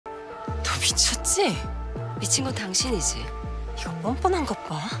미쳤지? 미친 건 당신이지. 이거 뻔뻔한 것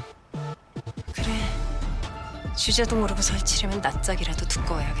봐. 그래, 주제도 모르고 설치려면 낯짝이라도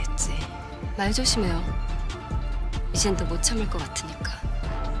두꺼워야겠지. 말 조심해요. 이젠 너 못 참을 것 같으니까.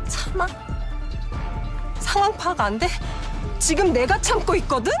 참아? 상황 파악 안 돼? 지금 내가 참고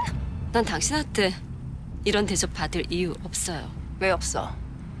있거든? 난 당신한테 이런 대접 받을 이유 없어요. 왜 없어?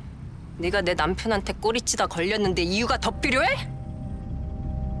 네가 내 남편한테 꼬리치다 걸렸는데 이유가 더 필요해?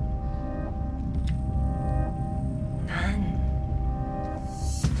 난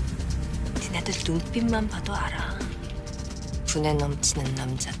니네들 눈빛만 봐도 알아. 분에 넘치는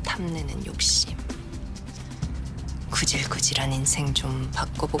남자 탐내는 욕심. 구질구질한 인생 좀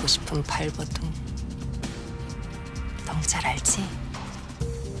바꿔보고 싶은 발버둥. 너무 잘 알지?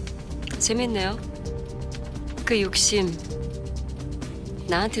 재밌네요. 그 욕심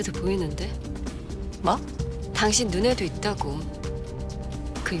나한테도 보이는데? 뭐? 당신 눈에도 있다고.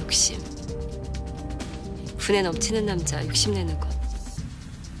 그 욕심. 분에 넘치는 남자 욕심내는 것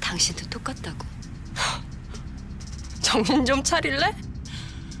당신도 똑같다고. 정신 좀 차릴래?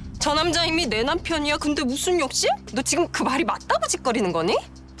 저 남자 이미 내 남편이야. 근데 무슨 욕심? 너 지금 그 말이 맞다고 짓거리는 거니?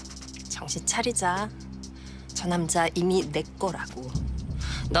 정신 차리자. 저 남자 이미 내 거라고.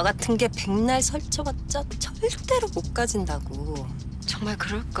 너 같은 게 백날 설쳐봤자 절대로 못 가진다고. 정말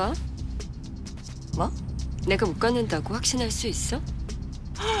그럴까? 뭐? 내가 못 갖는다고 확신할 수 있어?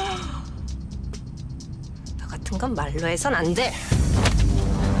 너 같은 건 말로 해선 안 돼.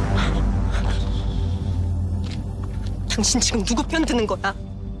 당신 지금 누구 편 드는 거야?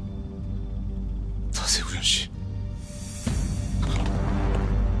 서세우연 씨.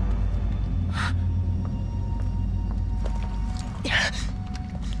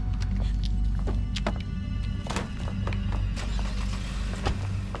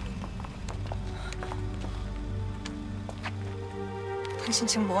 당신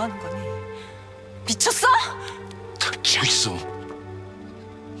지금 뭐 하는 거니? 미쳤어? 닥쳐 있어.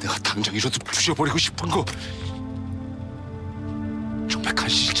 내가 당장이라도 부셔버리고 싶은 거 정말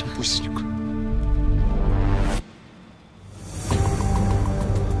간신히 참고 있으니까.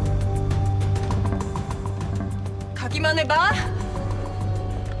 가기만 해봐.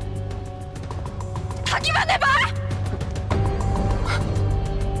 가기만 해봐.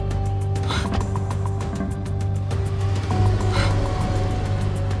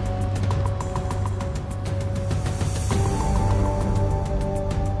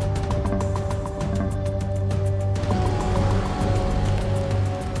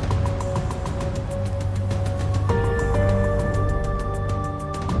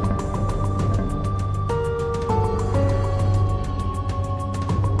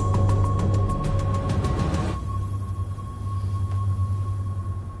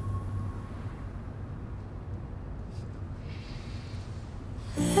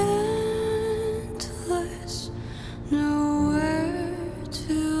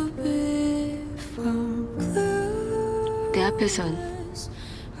 내 앞에선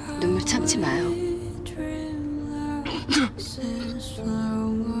눈물 참지 마요.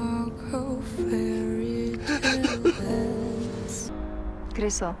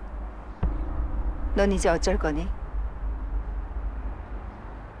 그래서 넌 이제 어쩔 거니?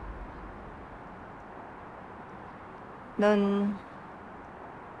 넌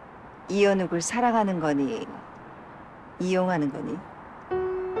이현욱을 사랑하는 거니? 이용하는 거니?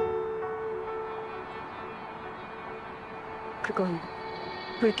 그건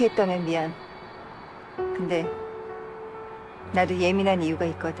불쾌했다면 미안. 근데 나도 예민한 이유가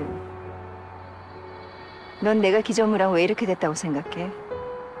있거든. 넌 내가 기저무랑 왜 이렇게 됐다고 생각해?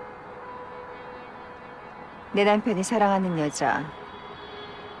 내 남편이 사랑하는 여자,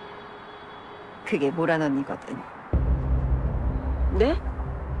 그게 모란 언니거든. 네?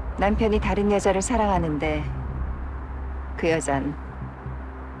 남편이 다른 여자를 사랑하는데 그 여잔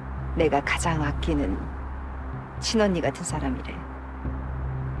내가 가장 아끼는 친언니 같은 사람이래.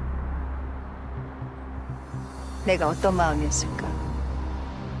 내가 어떤 마음이었을까?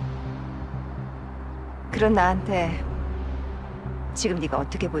 그런 나한테 지금 네가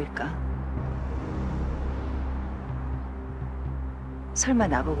어떻게 보일까? 설마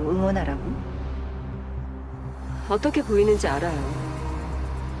나보고 응원하라고? 어떻게 보이는지 알아요.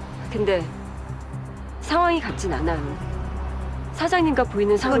 근데 상황이 같진 않아요. 사장님과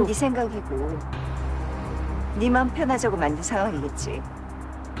부인은 그건 서로... 네 생각이고 네 맘 편하자고 만든 상황이겠지.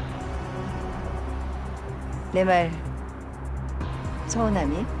 내 말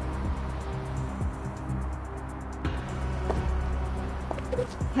서운하니?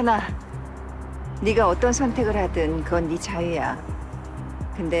 현아, 네가 어떤 선택을 하든 그건 네 자유야.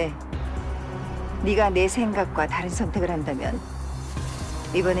 근데 네가 내 생각과 다른 선택을 한다면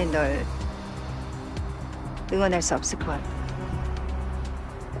이번엔 널 응원할 수 없을 것 같아.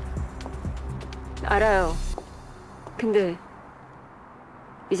 알아요. 근데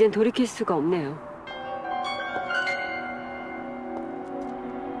이젠 돌이킬 수가 없네요.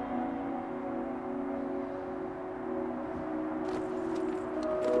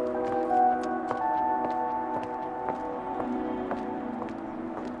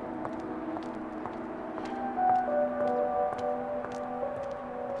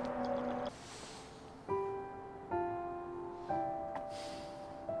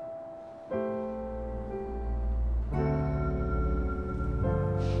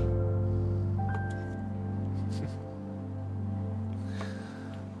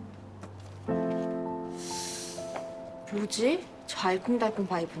 뭐지? 저 알콩달콩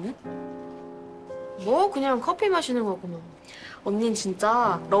바이브는? 뭐 그냥 커피 마시는 거구만. 언닌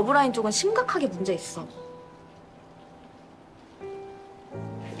진짜 러브라인 쪽은 심각하게 문제 있어.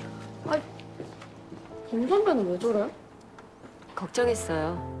 아, 김 선배는 왜 저래?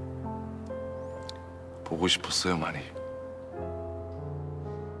 걱정했어요. 보고 싶었어요, 많이.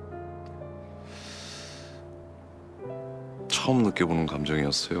 처음 느껴보는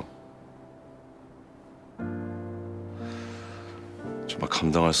감정이었어요. 정말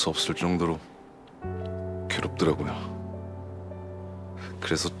감당할 수 없을 정도로 괴롭더라고요.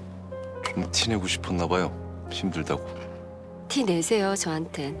 그래서 좀 티내고 싶었나 봐요. 힘들다고. 티 내세요,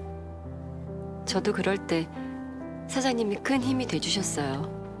 저한텐. 저도 그럴 때 사장님이 큰 힘이 돼주셨어요.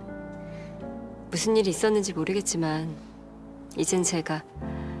 무슨 일이 있었는지 모르겠지만 이젠 제가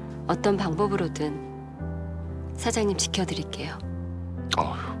어떤 방법으로든 사장님 지켜드릴게요.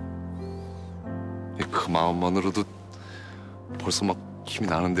 아휴, 그 마음만으로도 벌써 막 힘이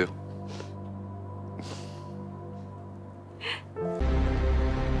나는데요.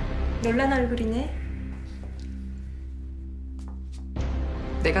 놀란 얼굴이네.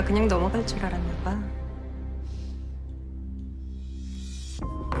 내가 그냥 넘어갈 줄 알았나 봐.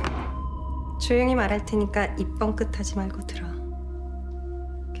 조용히 말할 테니까 입 뻥끗하지 말고 들어.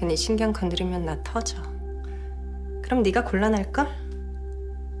 괜히 신경 건드리면 나 터져. 그럼 네가 곤란할걸?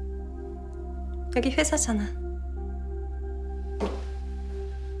 여기 회사잖아.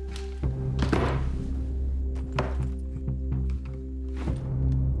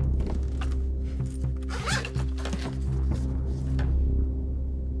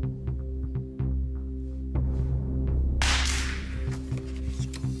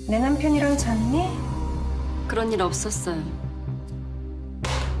 내 남편이랑 잤니? 그런 일 없었어요.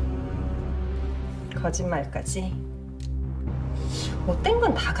 거짓말까지. 못된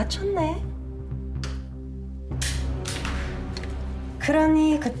건 다 갖췄네.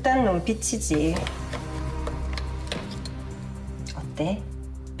 그러니 그딴 눈빛이지. 어때?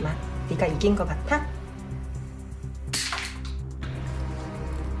 맛, 네가 이긴 것 같아?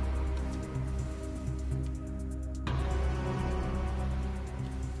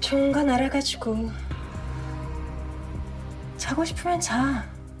 좋은 건 알아가지고 자고 싶으면 자.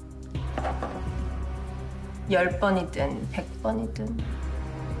 10번이든 100번이든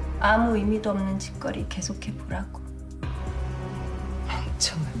아무 의미도 없는 짓거리 계속해 보라고.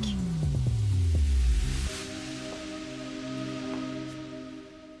 멍청하게.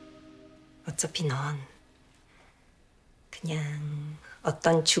 어차피 넌 그냥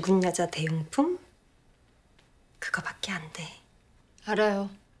어떤 죽은 여자 대용품? 그거밖에 안 돼. 알아요.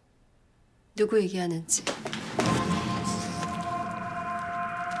 누구 얘기하는지.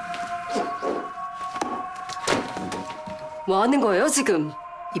 뭐 하는 거예요, 지금?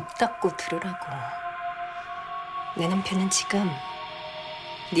 입 닫고 들으라고. 내 남편은 지금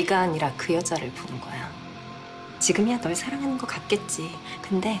네가 아니라 그 여자를 보는 거야. 지금이야 널 사랑하는 것 같겠지.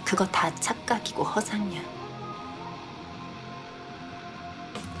 근데 그거 다 착각이고 허상이야.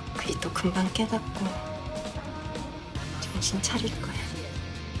 그이 또 금방 깨닫고 정신 차릴 거야.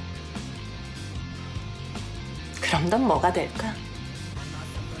 그럼 넌 뭐가 될까?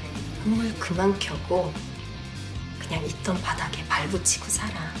 눈물 그만 켜고 그냥 있던 바닥에 발붙이고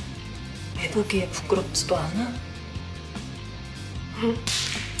살아. 왜 보기에 부끄럽지도 않아?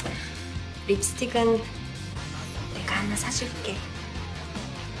 립스틱은 내가 하나 사줄게.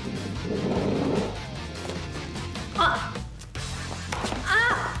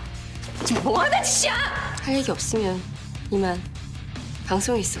 지금 뭐하는 짓이야? 할 얘기 없으면 이만.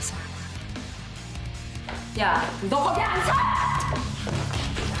 방송에 있어서. 야, 너 거기 안 서!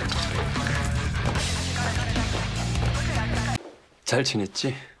 잘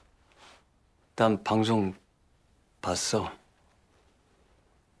지냈지? 난 방송 봤어.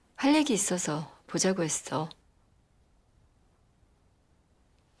 할 얘기 있어서 보자고 했어.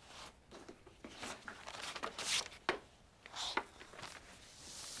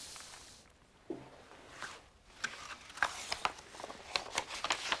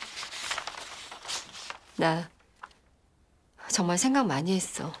 나 정말 생각 많이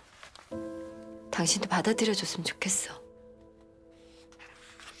했어. 당신도 받아들여줬으면 좋겠어.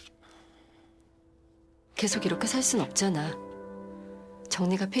 계속 이렇게 살 순 없잖아.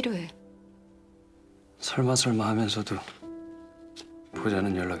 정리가 필요해. 설마 하면서도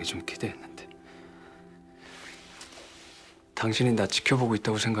보자는 연락이 좀 기대했는데. 당신이 나 지켜보고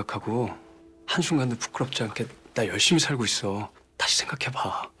있다고 생각하고 한순간도 부끄럽지 않게 나 열심히 살고 있어. 다시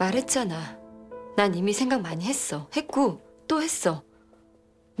생각해봐. 말했잖아. 난 이미 생각 많이 했어. 했고 또 했어.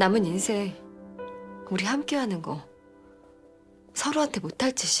 남은 인생 우리 함께하는 거 서로한테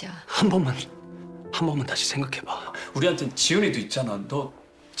못할 짓이야. 한 번만 다시 생각해봐. 우리한텐 지훈이도 있잖아. 너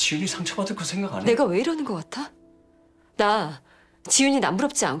지훈이 상처받을 거 생각 안 해? 내가 왜 이러는 것 같아? 나 지훈이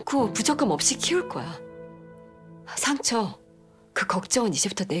남부럽지 않고 부족감 없이 키울 거야. 상처, 그 걱정은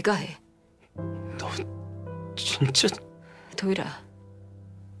이제부터 내가 해. 너 진짜... 도일아,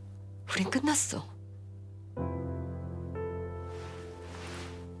 우린 끝났어.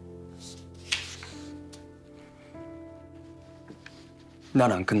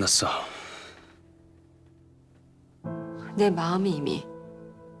 난 안 끝났어. 내 마음이 이미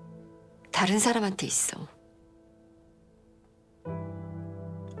다른 사람한테 있어.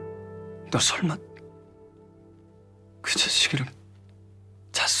 너 설마 그 자식이랑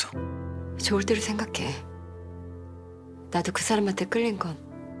잤어? 좋을 대로 생각해. 나도 그 사람한테 끌린 건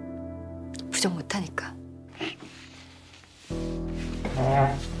부정 못하니까.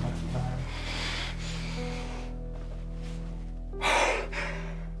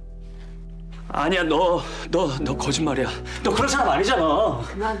 아니야, 너 거짓말이야. 너 그런 사람 아니잖아.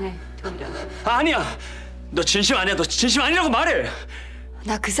 그만해, 도일아. 아니야. 너 진심 아니야. 너 진심 아니라고 말해.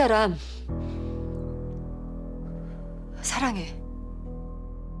 나 그 사람 사랑해.